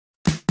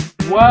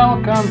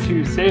Welcome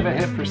to Save a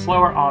Hit for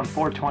Slower on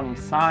 420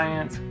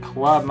 Science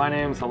Club. My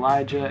name is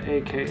Elijah,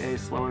 aka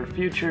Slower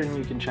Future, and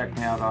you can check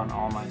me out on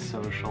all my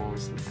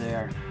socials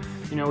there.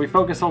 You know, we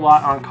focus a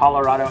lot on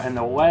Colorado and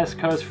the West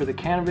Coast for the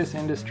cannabis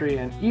industry,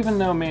 and even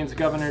though Maine's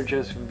governor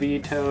just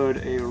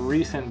vetoed a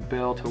recent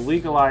bill to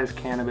legalize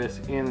cannabis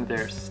in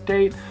their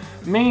state,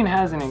 Maine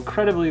has an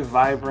incredibly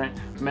vibrant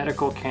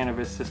medical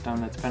cannabis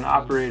system that's been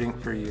operating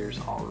for years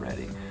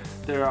already.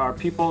 There are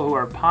people who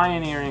are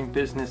pioneering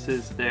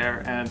businesses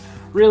there and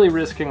really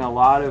risking a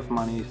lot of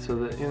money so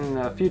that in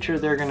the future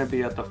they're going to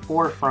be at the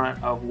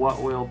forefront of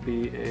what will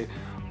be a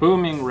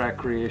booming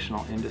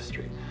recreational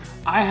industry.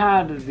 I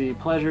had the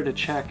pleasure to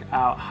check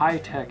out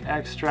HIGHTECH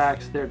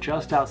Extracts. They're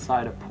just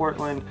outside of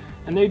Portland,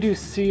 and they do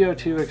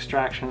CO2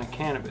 extraction of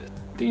cannabis.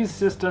 These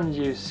systems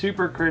use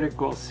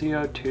supercritical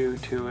CO2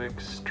 to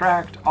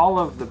extract all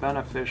of the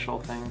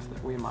beneficial things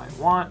that we might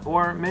want,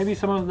 or maybe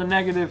some of the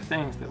negative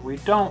things that we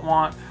don't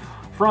want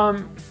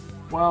from,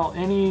 well,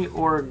 any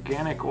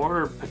organic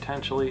or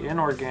potentially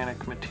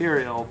inorganic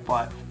material.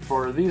 But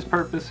for these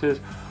purposes,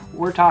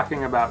 we're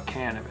talking about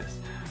cannabis.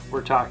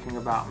 We're talking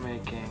about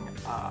making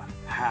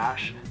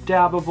hash,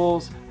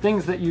 dabbables,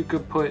 things that you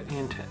could put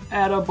into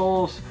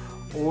edibles,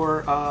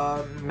 or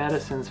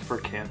medicines for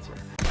cancer.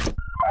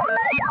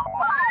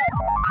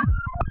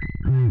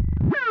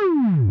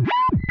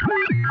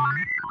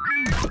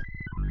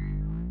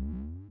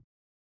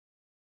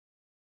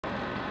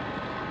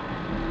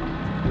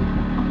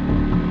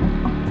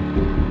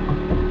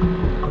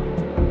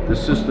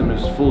 This system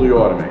is fully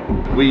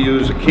automated. We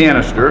use a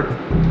canister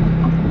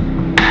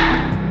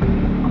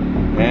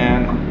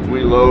and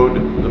we load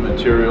the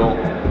material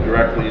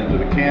directly into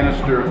the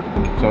canister.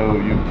 So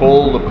you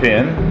pull the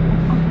pin,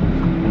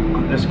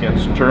 this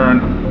gets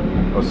turned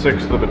a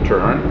sixth of a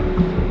turn,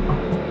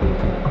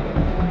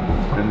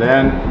 and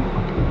then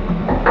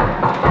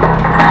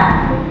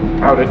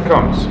out it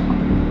comes.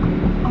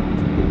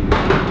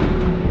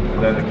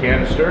 And then the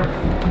canister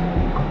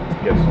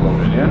gets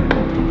loaded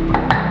in.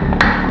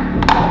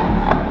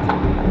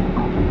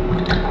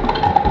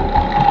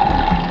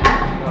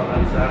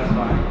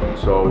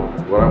 So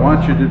what I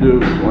want you to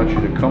do is I want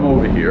you to come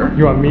over here.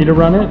 You want me to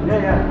run it?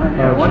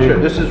 Yeah. I want you.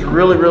 This is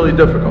really, really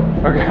difficult.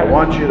 Okay. I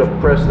want you to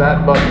press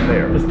that button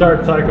there. The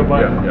start cycle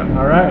button. Yeah.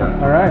 All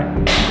right.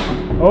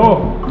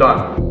 Oh.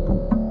 Done.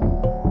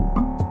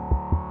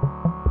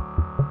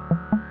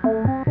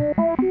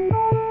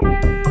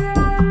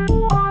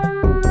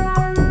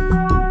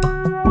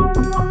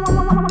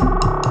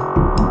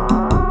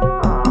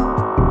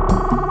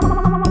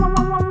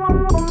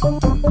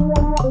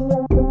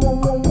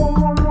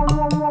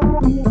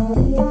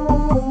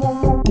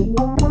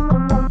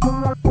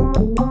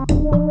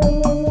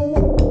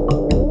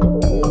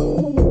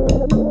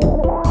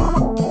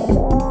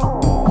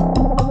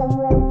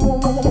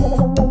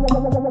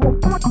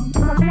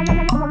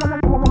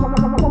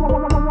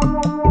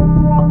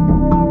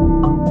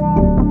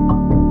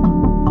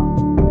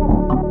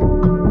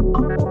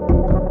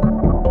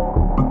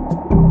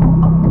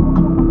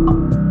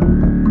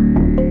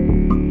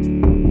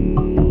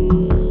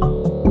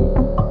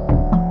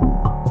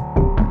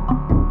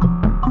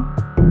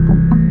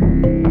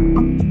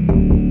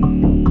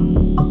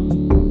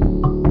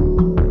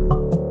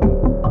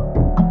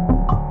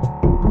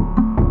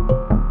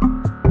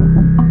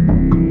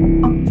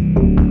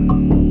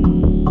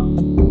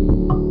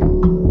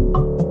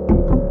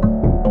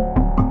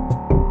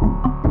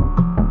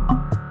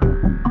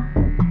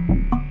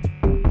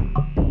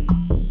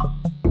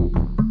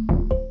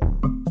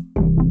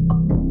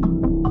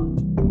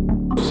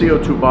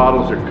 CO2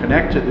 bottles are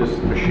connected to this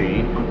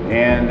machine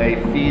and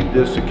they feed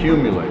this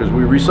accumulator, because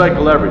we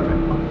recycle everything.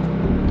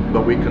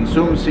 But we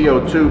consume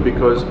CO2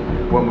 because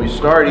when we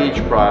start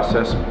each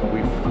process,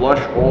 we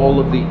flush all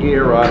of the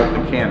air out of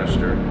the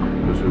canister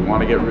because we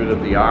want to get rid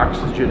of the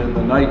oxygen and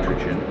the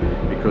nitrogen,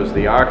 because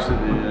the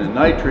oxygen and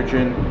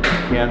nitrogen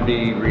can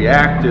be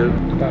reactive.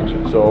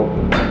 Gotcha. So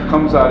when it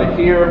comes out of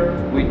here,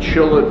 we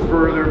chill it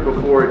further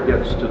before it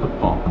gets to the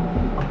pump.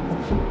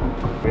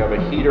 We have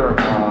a heater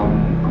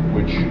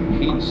which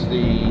heats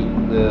the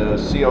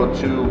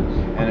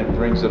CO2 and it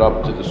brings it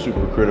up to the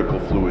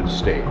supercritical fluid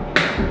state.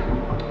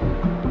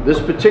 This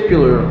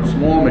particular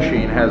small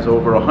machine has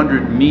over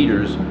 100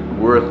 meters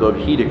worth of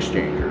heat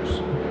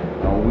exchangers.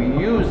 We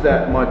use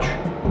that much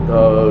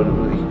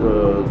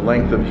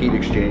length of heat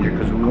exchanger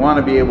because we want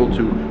to be able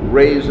to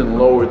raise and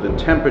lower the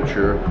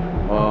temperature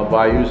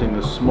by using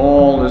the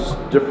smallest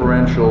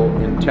differential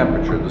in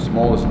temperature, the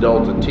smallest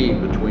delta T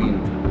between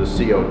the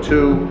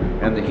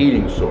CO2 and the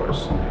heating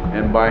source.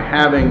 And by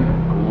having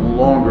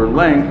longer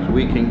length,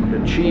 we can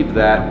achieve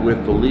that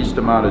with the least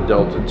amount of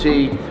delta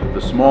T.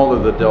 The smaller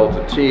the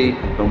delta T,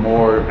 the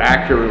more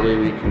accurately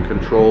we can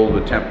control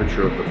the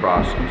temperature of the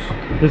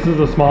process. This is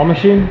a small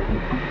machine?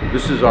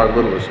 This is our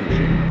littlest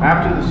machine.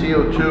 After the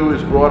CO2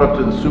 is brought up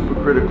to the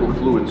supercritical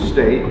fluid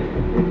state,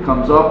 it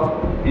comes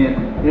up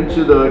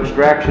into the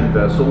extraction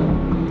vessel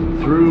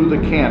through the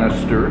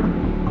canister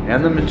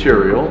and the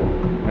material,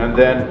 and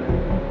then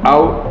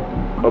out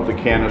of the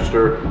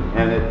canister,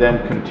 and it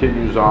then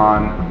continues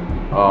on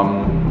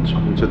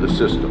into the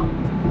system.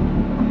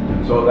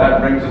 And so that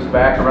brings us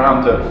back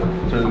around to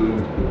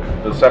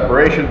the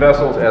separation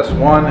vessels,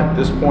 S1. At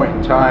this point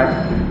in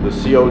time, the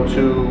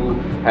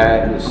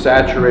CO2 is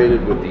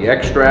saturated with the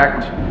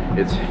extract.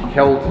 It's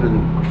held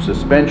in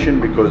suspension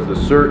because the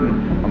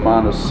certain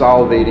amount of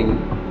solvating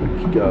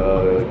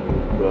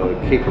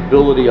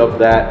capability of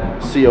that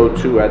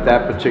CO2 at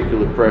that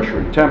particular pressure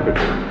and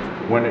temperature.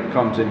 When it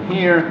comes in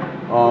here,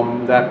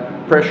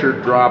 that pressure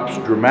drops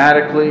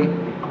dramatically.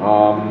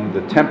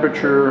 The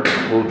temperature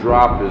will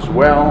drop as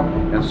well,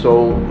 and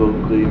so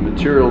the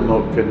material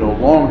can no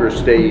longer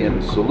stay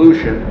in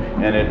solution,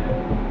 and it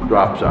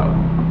drops out.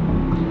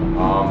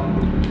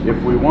 If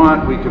we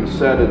want, we can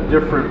set a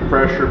different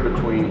pressure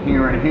between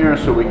here and here,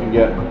 so we can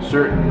get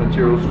certain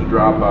materials to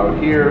drop out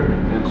here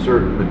and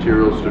certain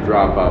materials to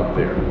drop out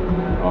there.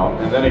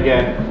 And then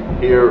again,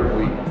 here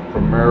we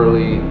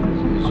primarily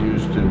is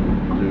used to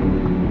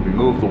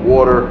remove the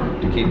water,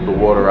 to keep the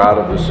water out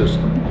of the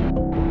system.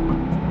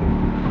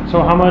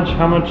 So how much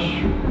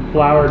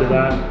flour did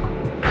that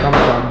come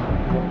from?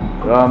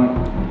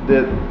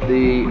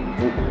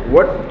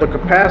 The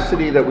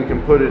capacity that we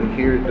can put in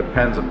here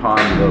depends upon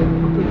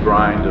the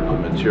grind of the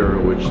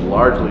material, which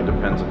largely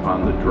depends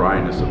upon the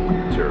dryness of the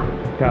material.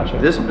 Gotcha.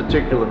 This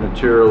particular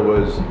material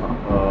was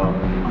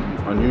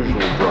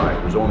unusually dry.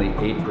 It was only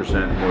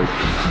 8%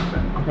 moisture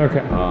content.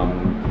 Okay.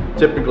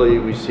 Typically,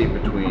 we see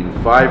between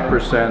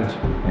 5%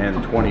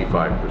 and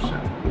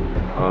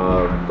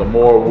 25%. The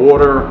more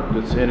water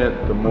that's in it,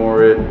 the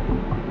more it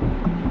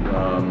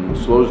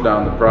slows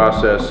down the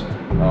process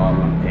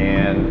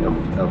and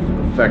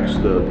affects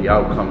the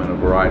outcome in a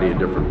variety of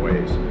different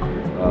ways.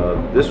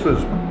 This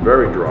was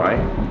very dry,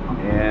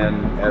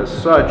 and as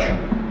such,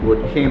 what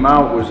came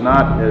out was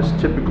not as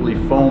typically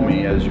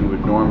foamy as you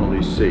would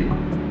normally see.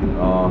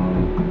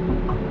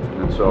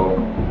 And so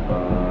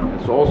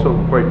it's also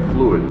quite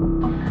fluid.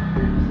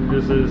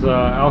 This is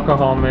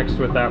alcohol mixed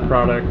with that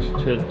product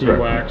to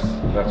de-wax.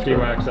 That's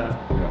de-wax that.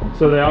 Yeah.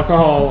 So the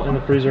alcohol in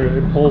the freezer,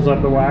 it pulls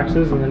up the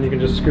waxes, and then you can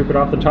just scoop it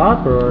off the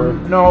top, or?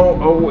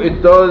 No,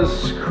 it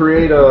does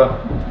create a.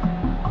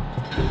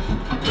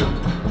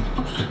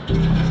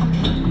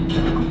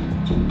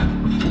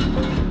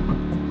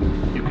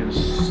 You can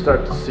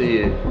start to see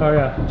it. Oh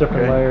yeah,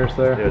 different layers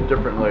there. Yeah,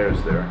 different layers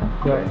there.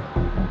 Yep. Okay.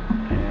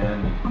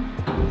 And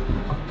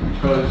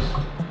because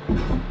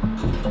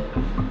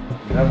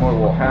then what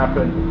will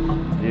happen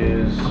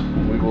is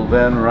we will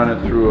then run it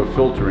through a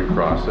filtering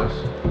process.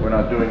 We're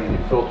not doing any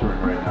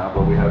filtering right now,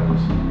 but we have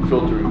these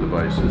filtering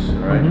devices,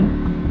 right?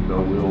 Mm-hmm.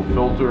 So we'll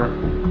filter.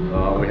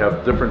 We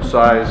have different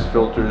size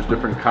filters,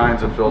 different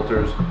kinds of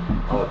filters,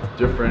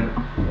 different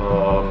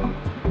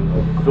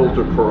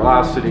filter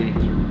porosity.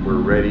 We're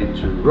ready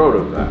to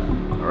rotovap,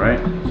 all right?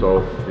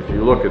 So if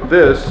you look at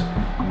this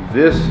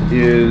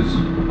is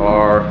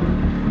our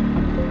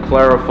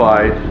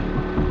clarified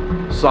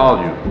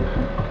solute.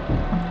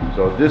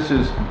 So this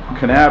is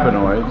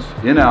cannabinoids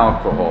in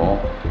alcohol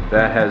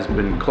that has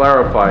been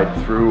clarified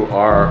through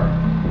our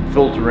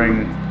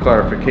filtering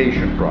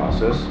clarification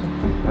process,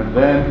 and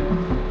then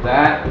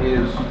that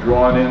is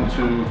drawn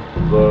into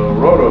the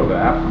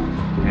rotovap,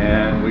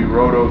 and we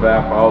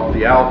rotovap out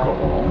the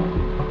alcohol,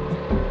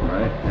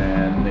 right?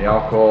 And the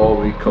alcohol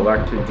we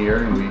collect in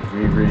here and we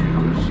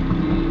reuse. We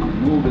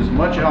remove as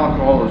much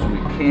alcohol as we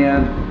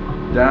can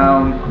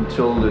down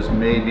until there's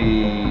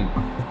maybe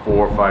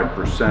 4 or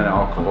 5%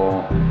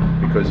 alcohol,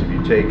 because if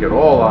you take it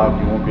all out,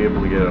 you won't be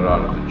able to get it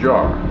out of the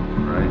jar,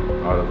 right?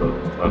 Out of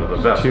the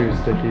vessel. Too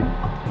sticky.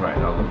 Right,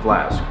 out of the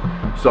flask.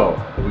 So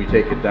we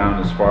take it down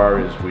as far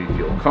as we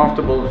feel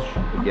comfortable.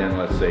 Again,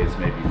 let's say it's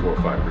maybe 4 or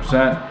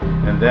 5%,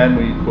 and then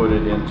we put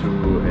it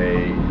into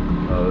a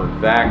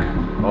vac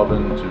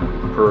oven to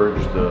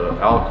purge the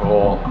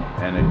alcohol,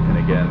 and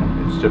again,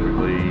 it's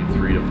typically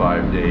 3 to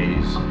 5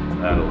 days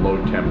at a low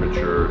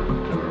temperature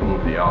to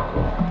remove the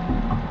alcohol.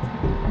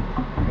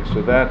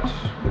 So that's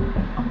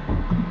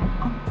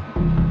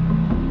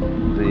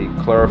the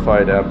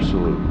clarified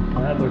absolute.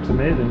 That looks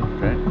amazing.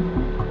 Okay.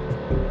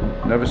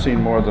 Never seen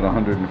more than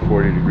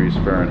 140 degrees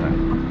Fahrenheit.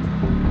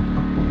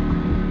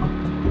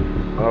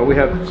 We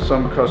have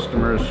some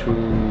customers who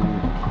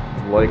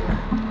like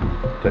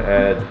to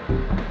add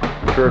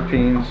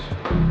terpenes.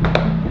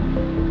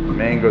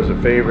 Mango's a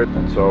favorite,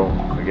 and so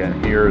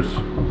again, here's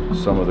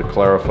some of the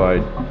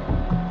clarified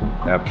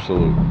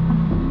absolute.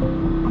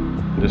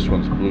 This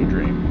one's Blue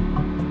Dream.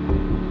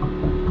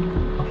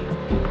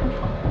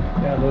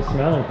 Yeah, those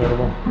smell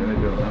incredible. Yeah, they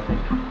do, huh?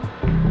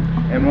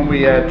 And when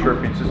we add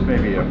terpenes, it's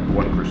maybe a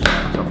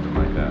 1%, something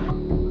like that.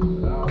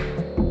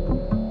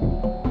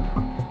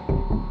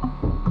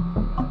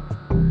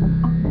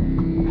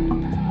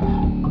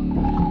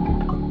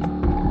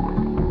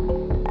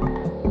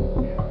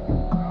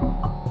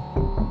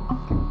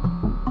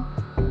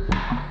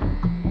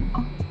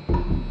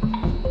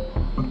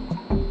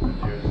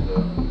 Here's the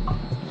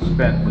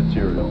spent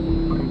material.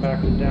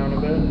 Compacted down a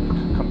bit.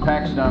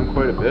 Compacts down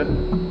quite a bit.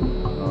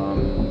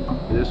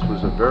 This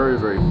was a very,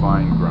 very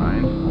fine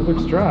grind. It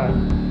looks dry.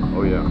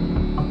 Oh yeah,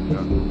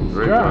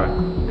 very dry.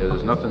 Yeah,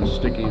 there's nothing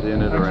sticky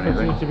in it or It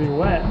anything. needs to be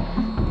wet.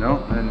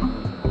 No, and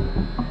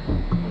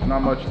there's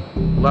not much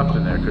left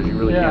in there because you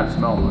really can't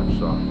smell much.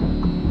 So.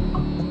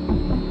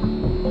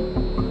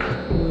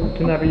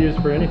 Can that be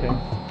used for anything?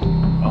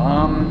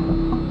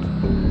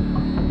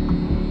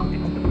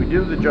 If we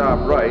do the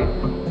job right,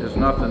 there's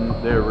nothing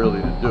there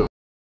really to do.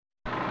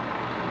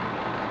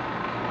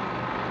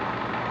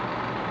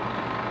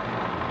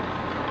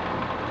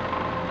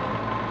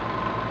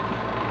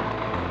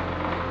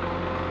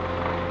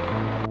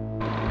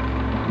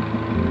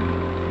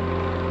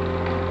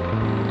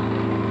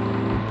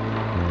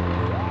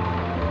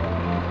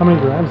 How many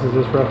grams is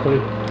this roughly?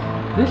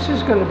 This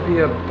is going to be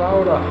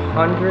about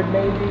 100,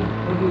 maybe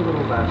a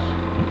little less.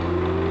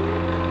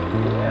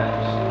 Yes.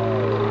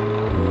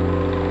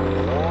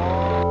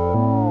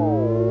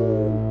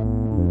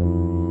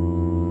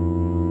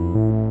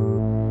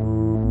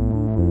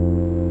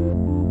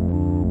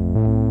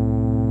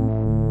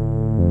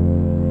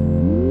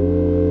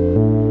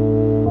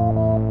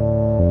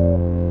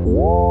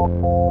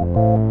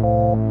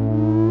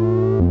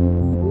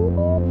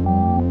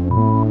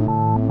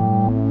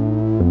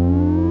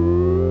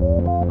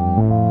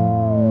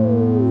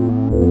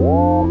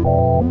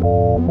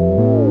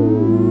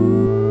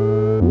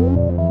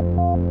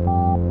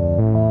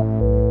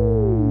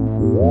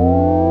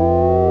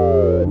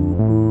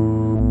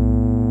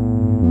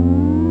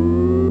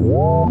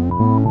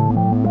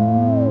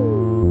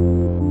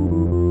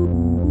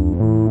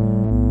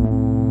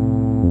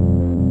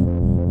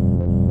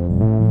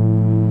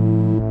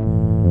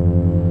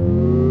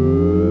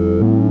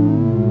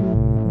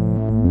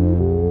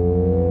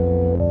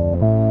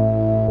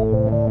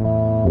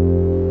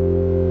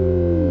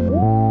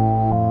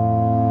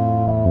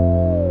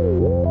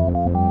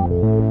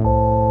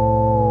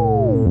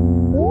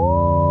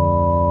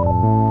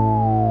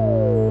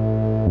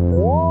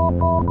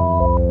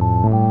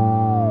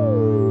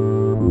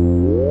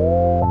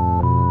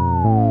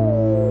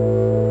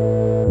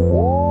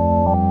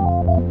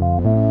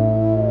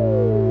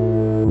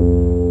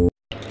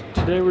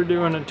 Today we're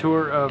doing a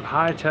tour of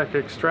high-tech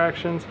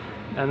extractions,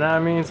 and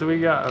that means that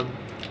we got a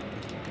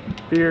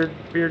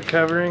beard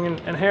covering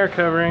and hair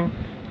covering.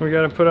 We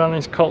got to put on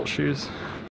these cult shoes.